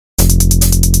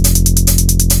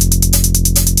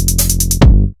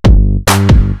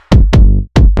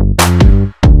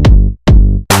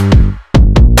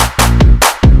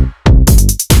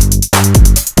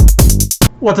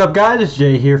What's up, guys? It's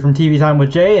Jay here from TV Time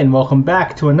with Jay, and welcome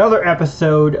back to another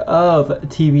episode of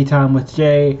TV Time with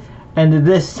Jay. And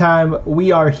this time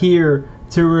we are here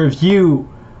to review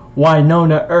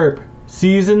Wynonna Earp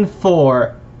Season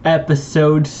 4,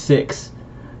 Episode 6,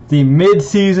 the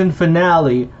mid-season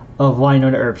finale of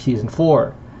Wynonna Earp Season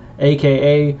 4,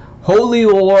 aka Holy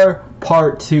War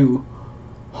Part 2.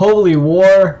 Holy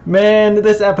War? Man,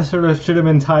 this episode should have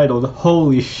been titled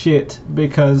Holy Shit,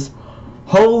 because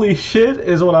holy shit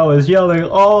is what I was yelling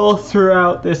all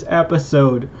throughout this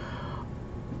episode.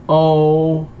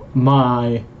 Oh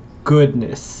my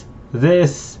goodness.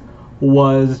 This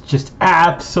was just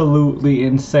absolutely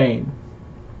insane.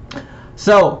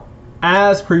 So,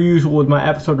 as per usual with my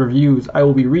episode reviews, I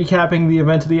will be recapping the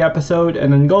events of the episode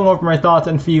and then going over my thoughts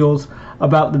and feels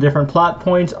about the different plot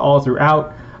points all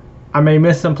throughout. I may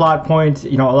miss some plot points, a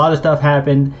lot of stuff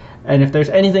happened. And if there's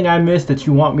anything I missed that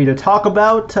you want me to talk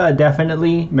about,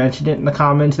 definitely mention it in the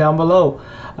comments down below.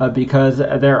 Because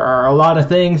there are a lot of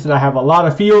things that I have a lot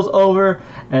of feels over,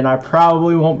 and I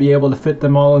probably won't be able to fit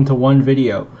them all into one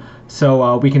video.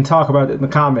 So we can talk about it in the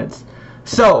comments.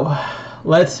 So,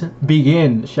 let's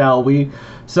begin, shall we?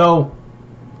 So,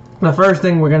 the first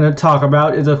thing we're going to talk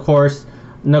about is, of course,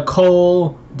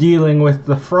 Nicole dealing with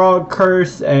the frog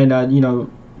curse and,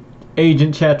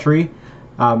 Agent Chetri.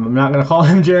 I'm not going to call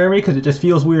him Jeremy because it just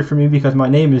feels weird for me because my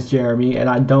name is Jeremy and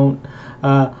I don't,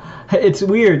 it's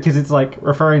weird because it's like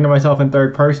referring to myself in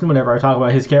third person whenever I talk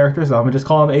about his character, so I'm going to just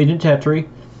call him Agent Chetri.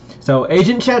 So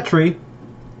Agent Chetri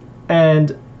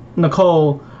and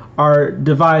Nicole are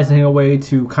devising a way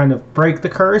to kind of break the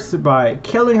curse by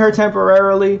killing her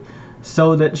temporarily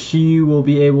so that she will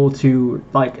be able to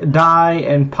die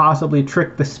and possibly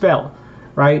trick the spell,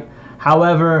 right?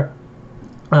 However,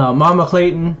 Mama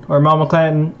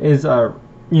Clanton is,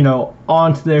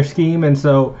 onto their scheme, and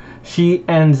so she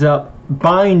ends up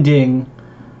binding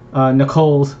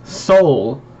Nicole's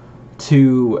soul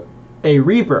to a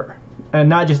Reaper, and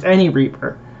not just any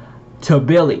Reaper, to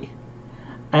Billy.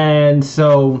 And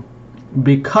so,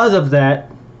 because of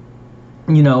that,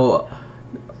 Nicole's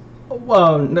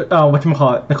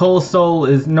soul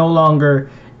is no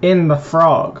longer in the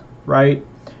frog, right?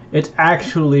 It's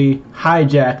actually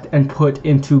hijacked and put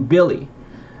into Billy.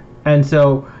 And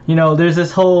so, there's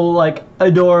this whole,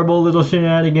 adorable little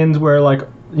shenanigans where,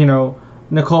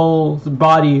 Nicole's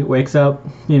body wakes up,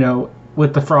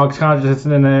 with the frog's consciousness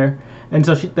in there. And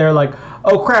so they're like,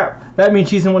 oh crap, that means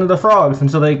she's in one of the frogs.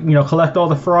 And so they, collect all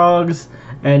the frogs.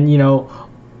 And,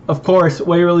 of course,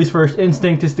 Waverly's first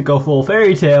instinct is to go full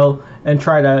fairy tale and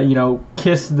try to,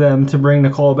 kiss them to bring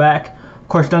Nicole back. Of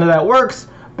course, none of that works,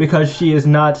 because she is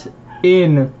not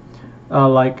in,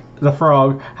 the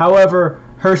frog. However,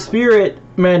 her spirit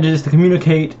manages to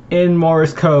communicate in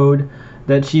Morse code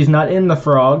that she's not in the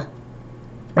frog,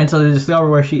 and so they discover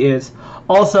where she is.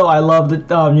 Also, I love that,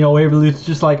 Waverly's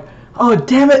just like, oh,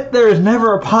 damn it, there is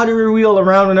never a pottery wheel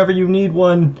around whenever you need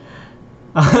one.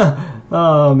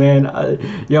 Oh, man.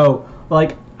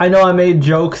 I know I made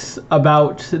jokes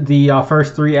about the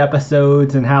first 3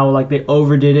 episodes and how, they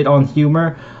overdid it on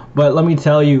humor. But let me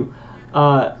tell you,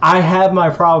 I have my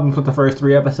problems with the first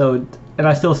 3 episodes, and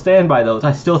I still stand by those.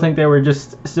 I still think they were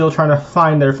just still trying to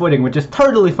find their footing, which is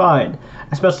totally fine,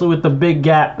 especially with the big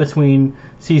gap between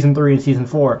Season 3 and Season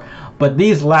 4. But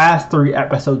these last 3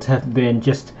 episodes have been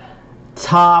just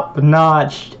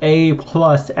top-notch,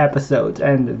 A-plus episodes,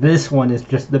 and this one is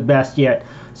just the best yet.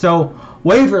 So,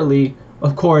 Waverly,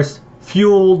 of course,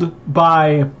 fueled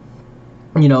by,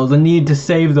 the need to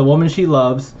save the woman she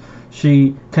loves,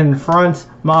 she confronts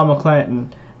Mama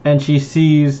Clanton, and she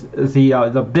sees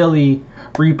the Billy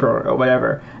Reaper or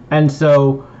whatever. And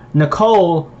so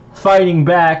Nicole, fighting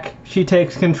back, she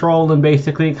takes control and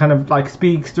basically kind of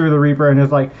speaks through the Reaper and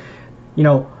is like,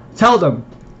 tell them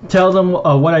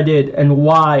what I did and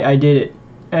why I did it.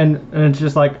 And it's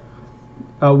just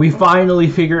we finally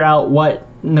figure out what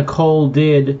Nicole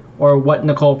did or what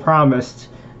Nicole promised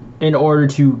in order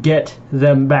to get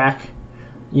them back,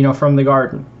 from the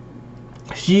garden.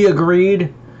 She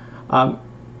agreed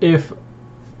if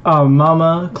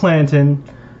Mama Clanton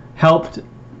helped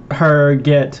her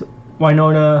get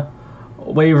Wynonna,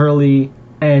 Waverly,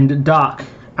 and Doc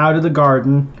out of the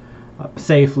garden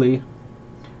safely,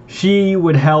 she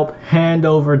would help hand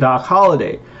over Doc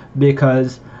Holliday,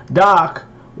 because Doc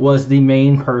was the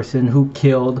main person who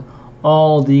killed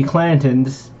all the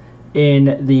Clantons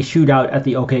in the shootout at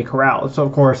the OK Corral. So,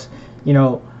 of course,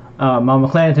 Mama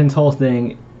Clanton's whole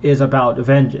thing is about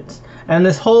vengeance. And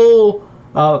this whole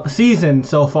season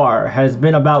so far has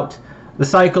been about the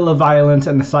cycle of violence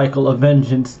and the cycle of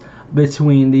vengeance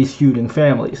between these feuding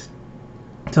families.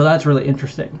 So that's really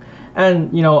interesting.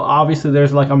 And, obviously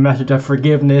there's like a message of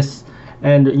forgiveness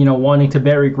and, wanting to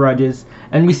bury grudges.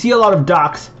 And we see a lot of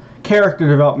Doc's character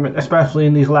development, especially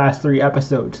in these last 3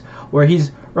 episodes, where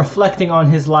he's reflecting on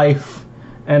his life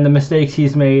and the mistakes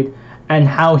he's made and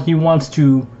how he wants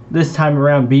to, this time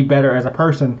around, be better as a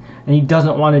person. And he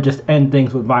doesn't want to just end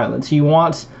things with violence. He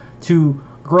wants to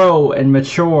grow and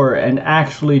mature and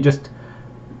actually just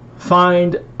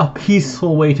find a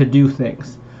peaceful way to do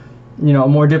things, a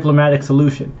more diplomatic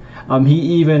solution. He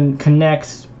even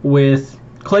connects with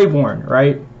Claiborne,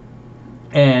 right?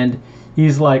 And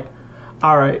he's like,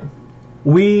 all right,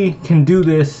 we can do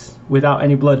this without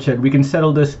any bloodshed. We can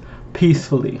settle this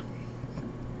peacefully.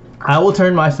 I will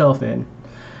turn myself in,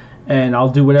 and I'll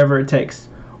do whatever it takes.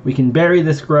 We can bury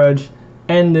this grudge,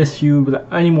 end this feud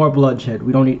without any more bloodshed.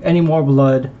 We don't need any more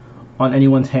blood on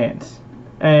anyone's hands.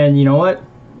 And you know what?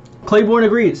 Claiborne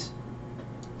agrees.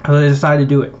 So they decide to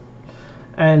do it.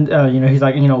 And, he's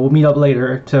like, we'll meet up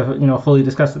later to, fully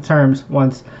discuss the terms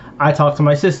once I talk to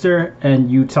my sister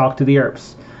and you talk to the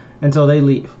Earps. And so they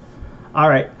leave. All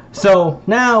right. So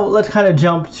now let's kind of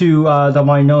jump to the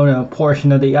Wynonna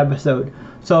portion of the episode.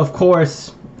 So, of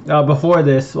course, before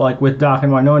this, like with Doc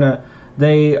and Wynonna,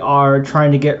 they are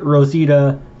trying to get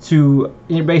Rosita to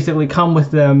basically come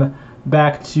with them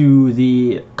back to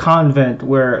the convent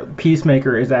where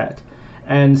Peacemaker is at.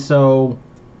 And so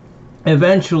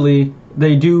eventually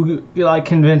they do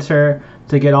convince her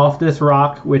to get off this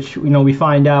rock, which we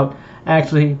find out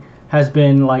actually has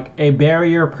been like a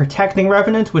barrier protecting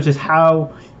Revenants, which is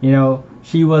how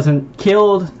she wasn't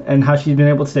killed and how she's been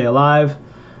able to stay alive.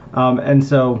 And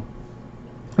so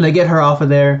they get her off of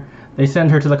there. They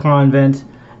send her to the convent,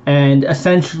 and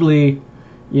essentially,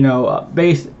 they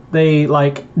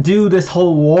do this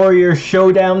whole warrior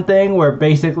showdown thing where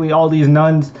basically all these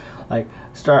nuns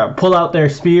pull out their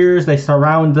spears, they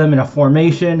surround them in a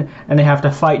formation, and they have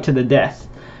to fight to the death.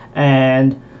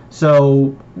 And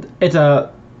so it's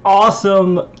a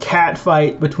awesome cat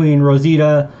fight between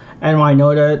Rosita and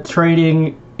Wynonna,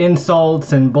 trading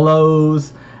insults and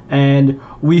blows. And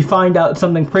we find out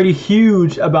something pretty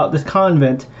huge about this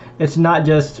convent. It's not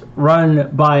just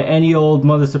run by any old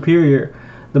Mother Superior.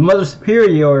 The Mother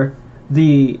Superior,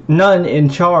 the nun in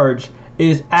charge,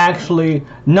 is actually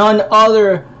none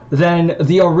other than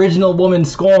the original woman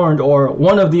scorned, or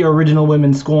one of the original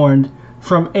women scorned,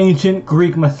 from ancient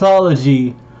Greek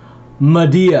mythology,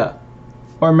 Medea.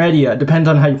 Or Medea, depends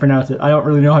on how you pronounce it. I don't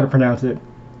really know how to pronounce it.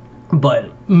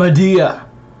 But Medea.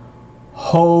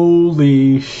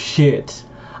 Holy shit.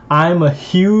 I'm a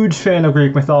huge fan of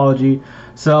Greek mythology,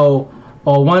 so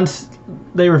once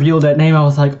they revealed that name, I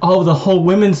was like, oh, the whole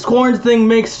women scorned thing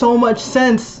makes so much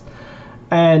sense.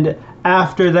 And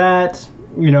after that,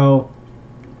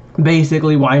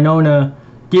 basically Wynonna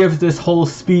gives this whole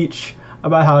speech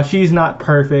about how she's not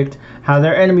perfect, how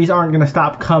their enemies aren't going to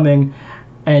stop coming,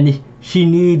 and she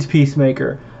needs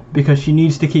Peacemaker because she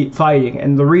needs to keep fighting.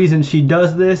 And the reason she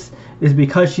does this is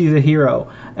because she's a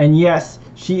hero. And yes,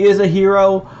 she is a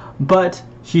hero, but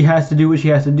she has to do what she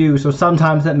has to do. So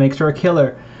sometimes that makes her a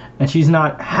killer. And she's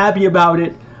not happy about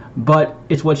it, but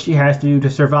it's what she has to do to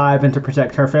survive and to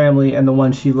protect her family and the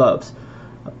ones she loves.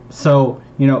 So,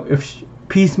 if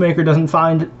Peacemaker doesn't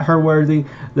find her worthy,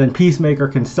 then Peacemaker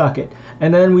can suck it.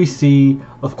 And then we see,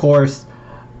 of course,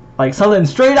 something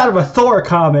straight out of a Thor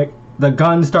comic. The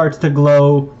gun starts to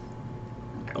glow.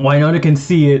 Wynonna can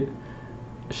see it.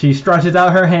 She stretches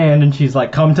out her hand and she's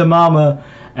like, come to mama.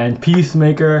 And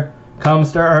Peacemaker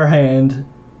comes to her hand.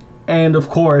 And of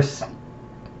course,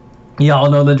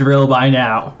 y'all know the drill by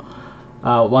now.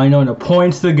 Wynonna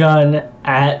points the gun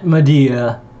at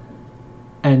Medea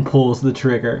and pulls the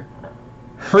trigger,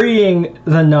 freeing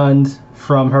the nuns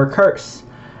from her curse.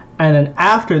 And then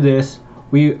after this,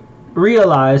 we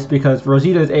realize, because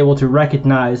Rosita is able to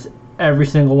recognize every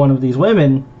single one of these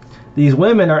women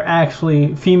are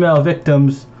actually female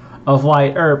victims of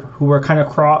Wyatt Earp, who were kind of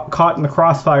caught in the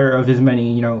crossfire of his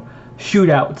many,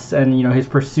 shootouts and, his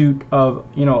pursuit of,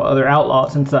 other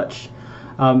outlaws and such.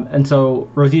 And so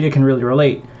Rosita can really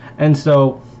relate. And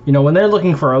so, when they're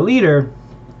looking for a leader,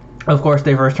 of course,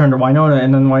 they first turn to Wynonna,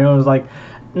 and then Wynonna's like,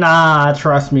 nah,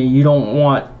 trust me, you don't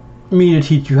want me to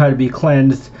teach you how to be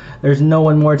cleansed. There's no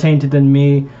one more tainted than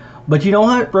me. But you know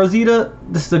what, Rosita?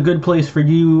 This is a good place for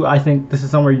you. I think this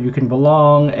is somewhere you can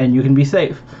belong and you can be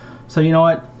safe. So you know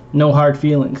what? No hard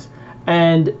feelings.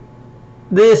 And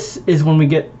this is when we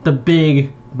get the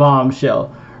big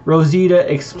bombshell. Rosita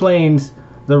explains,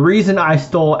 the reason I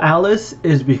stole Alice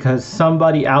is because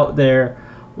somebody out there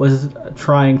was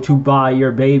trying to buy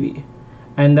your baby.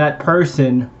 And that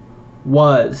person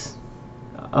was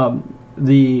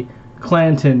the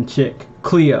Clanton chick,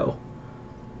 Cleo.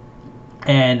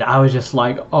 And I was just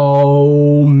like,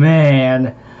 oh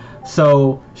man.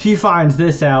 So she finds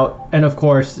this out, and of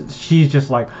course she's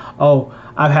just like, oh,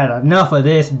 I've had enough of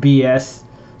this BS.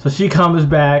 So she comes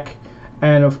back,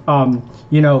 and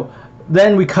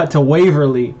then we cut to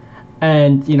Waverly,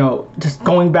 and just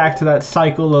going back to that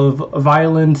cycle of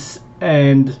violence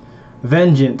and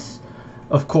vengeance.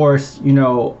 Of course,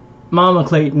 Mama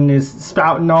Clayton is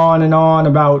spouting on and on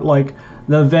about like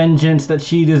the vengeance that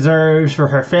she deserves for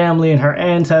her family and her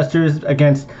ancestors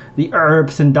against the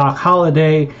Earps and Doc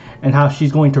Holliday, and how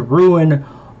she's going to ruin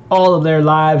all of their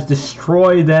lives,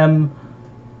 destroy them,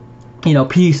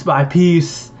 piece by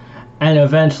piece, and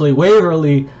eventually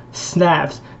Waverly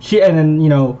snaps.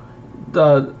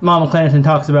 The Mama Clanton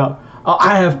talks about, oh,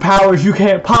 I have powers you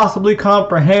can't possibly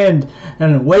comprehend,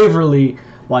 and Waverly,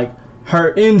 like,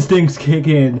 her instincts kick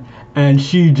in, and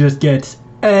she just gets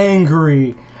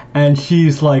angry, and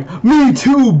she's like, me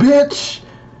too, bitch!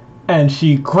 And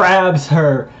she grabs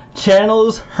her,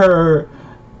 channels her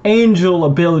angel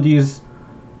abilities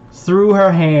through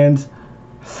her hands,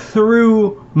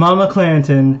 through Mama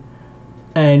Clanton,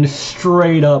 and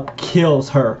straight up kills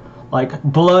her. Like,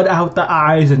 blood out the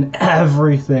eyes and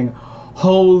everything.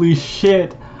 Holy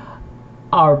shit.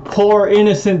 Our poor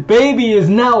innocent baby is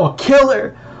now a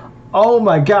killer. Oh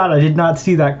my god, I did not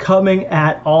see that coming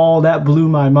at all. That blew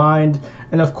my mind.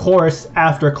 And of course,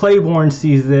 after Claiborne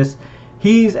sees this,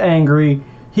 he's angry.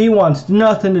 He wants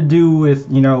nothing to do with,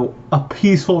 a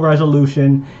peaceful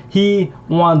resolution. He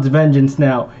wants vengeance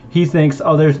now. He thinks,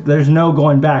 oh, there's no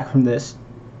going back from this.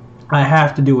 I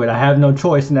have to do it. I have no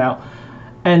choice now.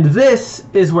 And this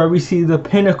is where we see the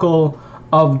pinnacle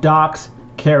of Doc's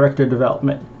character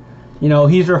development.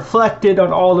 He's reflected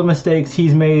on all the mistakes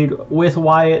he's made with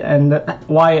Wyatt and that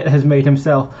Wyatt has made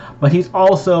himself. But he's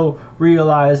also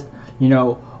realized,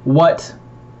 what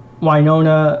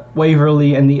Wynonna,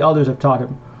 Waverly, and the others have taught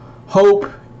him.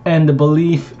 Hope and the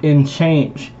belief in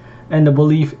change. And the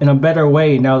belief in a better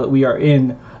way now that we are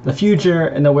in the future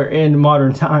and that we're in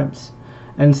modern times.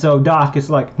 And so Doc is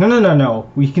like, no.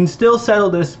 We can still settle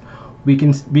this. We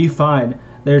can be fine.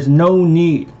 There's no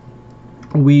need.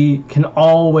 We can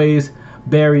always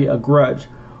bury a grudge.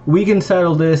 We can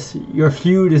settle this. Your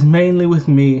feud is mainly with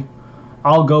me.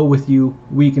 I'll go with you.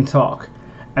 We can talk.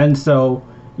 And so,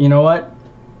 you know what?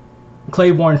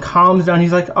 Claiborne calms down.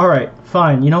 He's like, all right,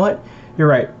 fine. You know what? You're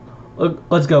right. Look,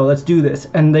 let's go. Let's do this.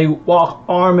 And they walk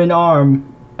arm in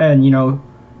arm. And,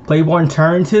 Claiborne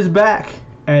turns his back.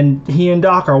 And he and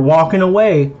Doc are walking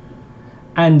away.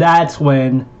 And that's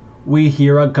when we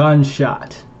hear a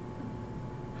gunshot.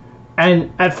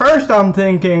 And at first I'm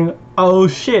thinking, oh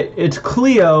shit, it's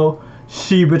Cleo.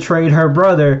 She betrayed her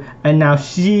brother, and now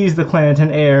she's the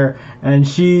Clanton heir, and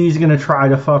she's gonna try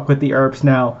to fuck with the Earps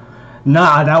now.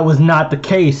 Nah, that was not the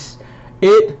case.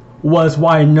 It was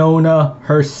Wynonna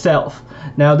herself.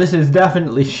 Now this is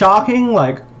definitely shocking,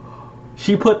 like,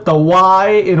 she put the Y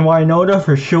in Wynonna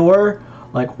for sure.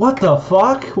 Like, what the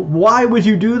fuck? Why would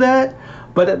you do that?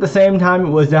 But at the same time, it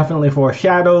was definitely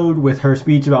foreshadowed with her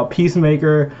speech about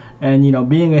Peacemaker and,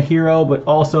 being a hero, but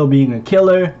also being a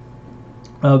killer.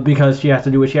 Because she has to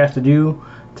do what she has to do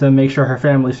to make sure her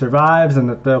family survives and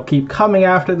that they'll keep coming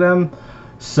after them.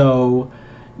 So,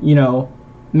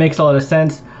 makes a lot of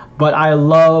sense. But I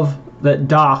love that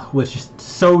Doc was just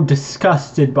so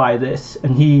disgusted by this,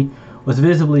 and he was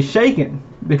visibly shaken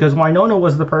because Wynonna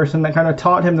was the person that kind of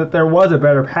taught him that there was a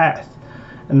better path.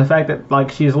 And the fact that,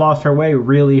 like, she's lost her way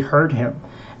really hurt him.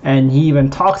 And he even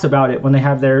talks about it when they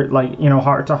have their, like,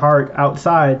 heart to heart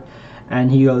outside. And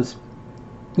he goes,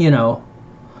 no,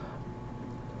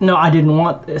 I didn't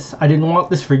want this. I didn't want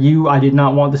this for you. I did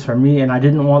not want this for me. And I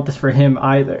didn't want this for him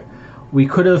either. We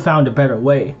could have found a better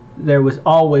way. There was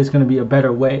always going to be a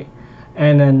better way.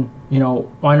 And then,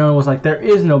 Wynonna was like, there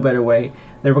is no better way.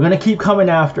 They were going to keep coming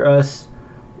after us.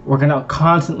 We're going to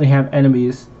constantly have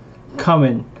enemies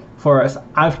coming for us.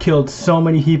 I've killed so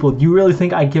many people. Do you really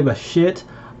think I give a shit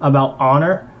about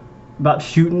honor? About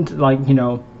shooting, like,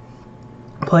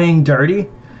 playing dirty?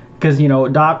 Because,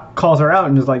 Doc calls her out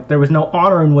and is like, there was no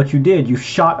honor in what you did. You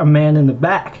shot a man in the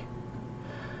back.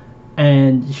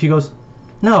 And she goes,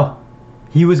 no,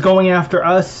 he was going after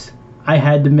us. I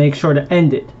had to make sure to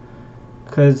end it.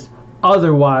 Because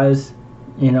otherwise,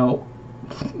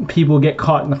 people get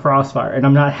caught in the crossfire. And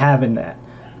I'm not having that.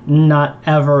 Not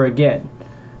ever again.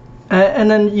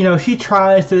 And then, she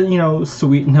tries to,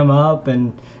 sweeten him up.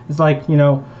 And it's like,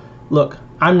 look,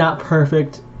 I'm not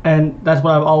perfect. And that's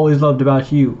what I've always loved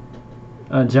about you,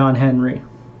 John Henry.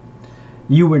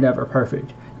 You were never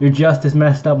perfect. You're just as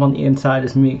messed up on the inside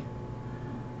as me.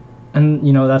 And,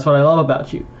 that's what I love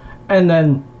about you. And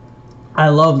then, I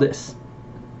love this.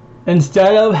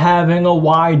 instead of having a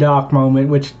Y-Doc moment,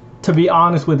 which, to be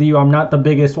honest with you, I'm not the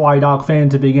biggest Y-Doc fan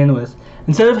to begin with.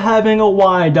 Instead of having a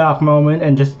Y-Doc moment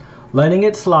and just letting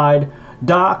it slide,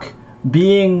 Doc,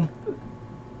 being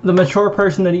the mature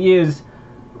person that he is,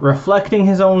 reflecting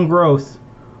his own growth,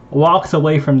 walks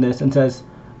away from this and says,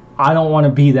 I don't want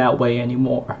to be that way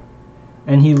anymore.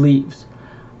 And he leaves.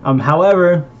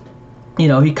 However,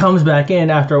 he comes back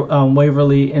in after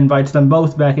Waverly invites them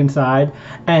both back inside,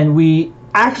 and we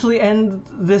actually end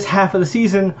this half of the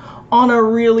season on a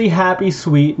really happy,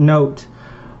 sweet note.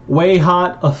 Way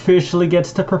Hot officially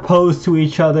gets to propose to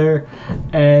each other,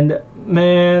 and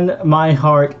man, my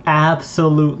heart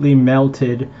absolutely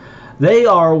melted. They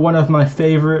are one of my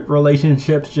favorite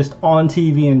relationships just on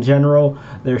TV in general.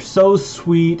 They're so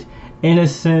sweet,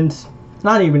 innocent,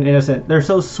 not even innocent, they're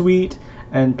so sweet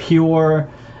and pure,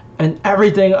 and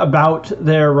everything about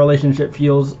their relationship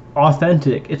feels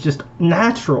authentic. It's just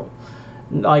natural.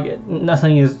 Like,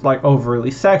 nothing is like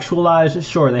overly sexualized.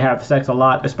 Sure, they have sex a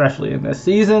lot, especially in this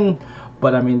season,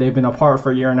 but I mean, they've been apart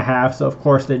for a year and a half, so of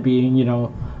course they'd be,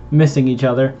 missing each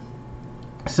other.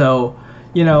 So,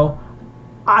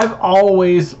 I've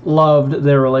always loved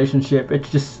their relationship. It's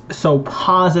just so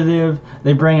positive.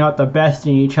 They bring out the best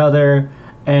in each other,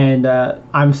 and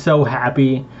I'm so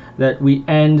happy that we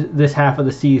end this half of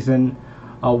the season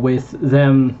with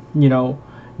them,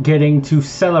 getting to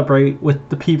celebrate with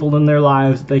the people in their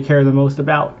lives that they care the most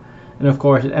about. And of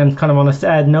course, it ends kind of on a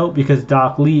sad note because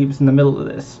Doc leaves in the middle of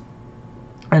this,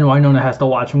 and Wynonna has to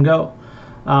watch him go.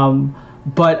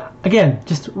 But again,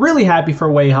 just really happy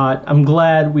for Way Hot. I'm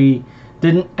glad we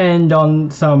didn't end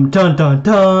on some dun dun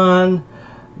dun.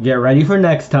 Get ready for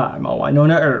next time. Oh,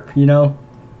 Wynonna Earp,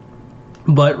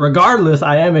 But regardless,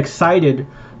 I am excited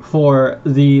for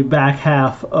the back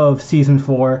half of season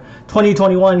 4.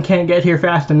 2021 can't get here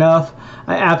fast enough.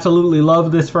 I absolutely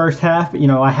love this first half.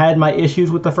 I had my issues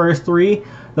with the first 3.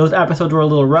 Those episodes were a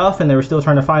little rough and they were still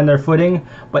trying to find their footing.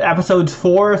 But episodes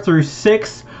 4 through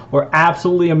 6 were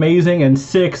absolutely amazing, and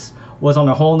 6 was on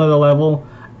a whole nother level.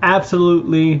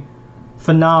 Absolutely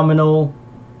phenomenal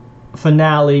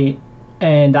finale,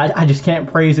 and I just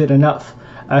can't praise it enough.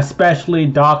 Especially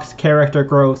Doc's character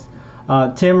growth.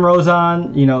 Tim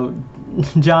Rozon,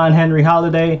 John Henry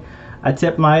Holiday, I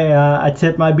tip my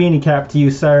beanie cap to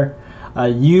you, sir.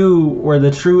 You were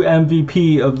the true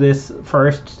MVP of this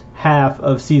first half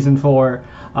of season 4.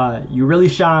 You really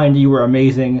shined. You were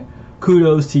amazing.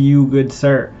 Kudos to you, good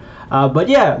sir. But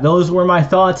yeah, those were my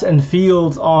thoughts and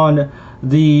feels on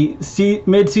the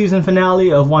mid-season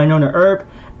finale of Wynonna Earp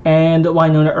and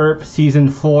Wynonna Earp season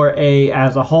 4A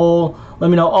as a whole. Let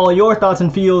me know all your thoughts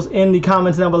and feels in the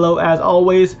comments down below. As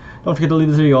always, don't forget to leave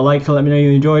this video a like to let me know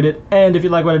you enjoyed it. And if you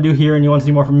like what I do here and you want to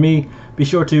see more from me, be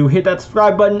sure to hit that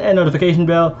subscribe button and notification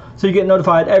bell so you get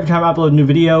notified every time I upload a new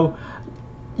video.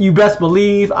 You best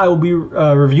believe I will be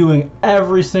reviewing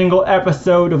every single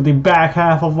episode of the back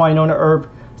half of Wynonna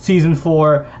Earp season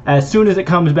 4 as soon as it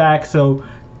comes back. So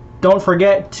don't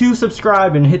forget to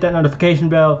subscribe and hit that notification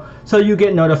bell so you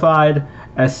get notified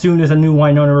as soon as a new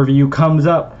Wynonna review comes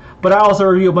up. But I also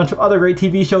review a bunch of other great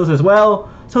TV shows as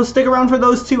well, so stick around for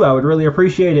those too. I would really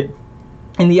appreciate it.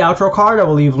 In the outro card, I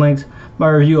will leave links my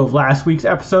review of last week's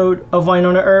episode of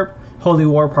Wynonna Earp, Holy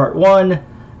War Part 1,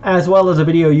 as well as a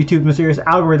video YouTube's mysterious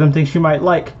algorithm thinks you might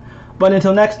like. But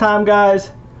until next time,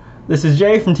 guys, this is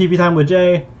Jay from TV Time with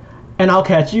Jay, and I'll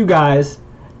catch you guys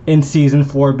in Season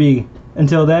 4B.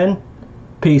 Until then,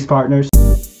 peace, partners.